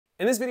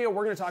In this video,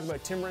 we're going to talk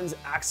about Timbren's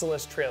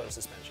Axle-Less Trailer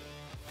Suspension.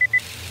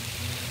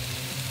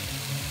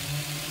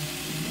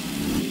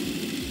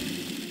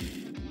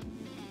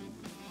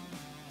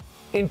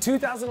 In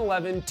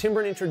 2011,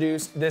 Timbren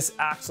introduced this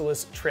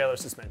axle-less trailer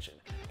suspension,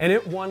 and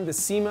it won the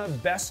SEMA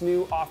Best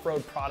New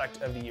Off-Road Product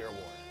of the Year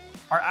award.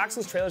 Our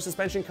axle-less trailer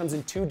suspension comes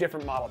in two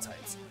different model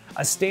types.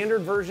 A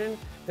standard version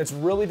that's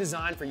really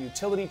designed for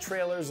utility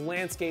trailers,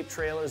 landscape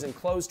trailers,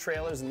 enclosed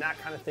trailers, and that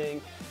kind of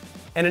thing.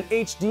 And an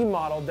HD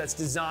model that's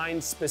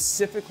designed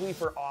specifically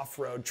for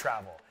off-road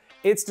travel.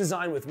 It's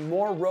designed with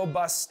more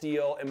robust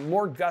steel and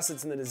more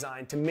gussets in the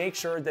design to make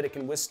sure that it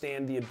can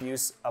withstand the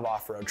abuse of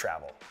off-road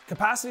travel.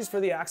 Capacities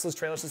for the axle-less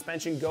trailer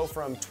suspension go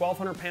from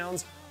 1,200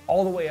 pounds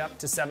all the way up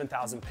to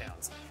 7,000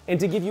 pounds. And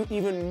to give you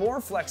even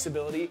more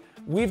flexibility,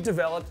 we've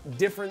developed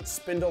different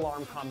spindle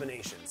arm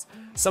combinations.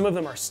 Some of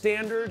them are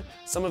standard,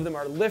 some of them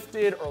are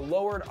lifted or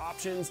lowered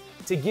options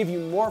to give you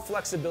more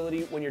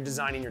flexibility when you're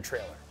designing your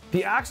trailer.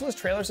 The axle-less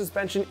trailer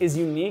suspension is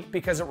unique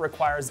because it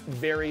requires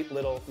very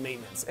little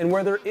maintenance. And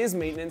where there is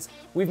maintenance,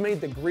 we've made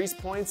the grease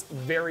points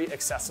very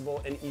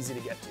accessible and easy to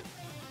get to.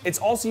 It's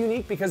also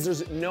unique because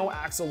there's no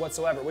axle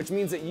whatsoever, which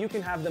means that you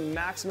can have the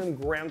maximum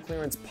ground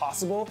clearance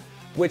possible,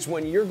 which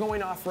when you're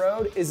going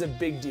off-road is a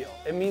big deal.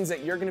 It means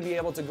that you're gonna be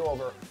able to go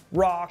over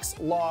rocks,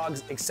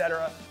 logs,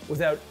 etc.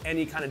 without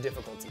any kind of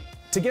difficulty.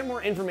 To get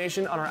more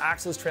information on our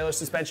axle-less trailer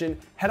suspension,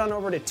 head on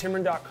over to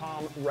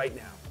Timbren.com right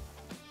now.